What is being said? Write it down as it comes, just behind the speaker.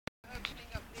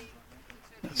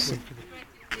Just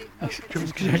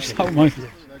hold my.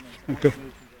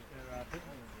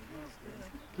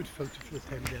 Good photo for the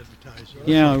pen advertiser.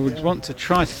 Yeah, I would want to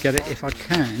try to get it if I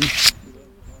can.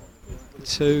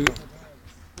 To.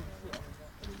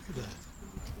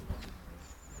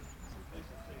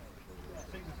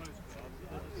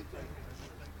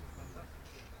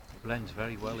 Blends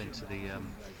very well into the.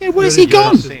 Yeah, where's he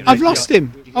gone? I've lost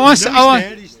him. Oh, I see. Oh,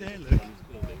 He's there, look.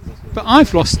 but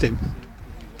I've lost him.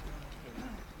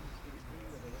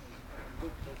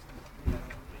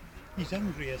 He's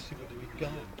hungry as to whether he's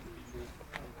gone.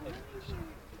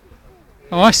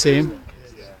 Oh, I see him.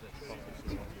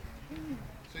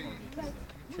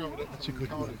 That's a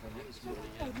good one.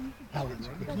 That's a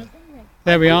good one.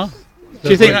 There we are. Do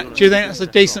you think that's a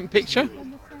decent picture,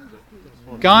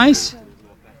 guys?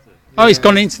 Oh, he's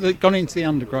gone into the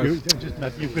undergrowth.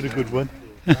 You've got a good one.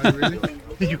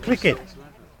 Did you click it?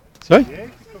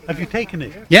 Sorry? Have you taken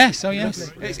it? Yes. Oh,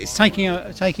 yes. It's taking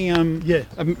Yeah.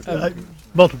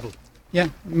 Multiple. Yeah,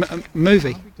 a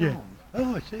movie. Yeah.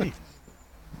 Oh, I see.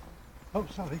 Oh,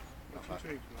 sorry.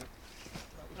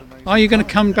 Are you going to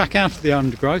come back out of the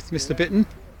undergrowth, Mr. Bittern?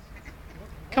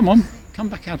 Come on, come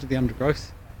back out of the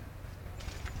undergrowth.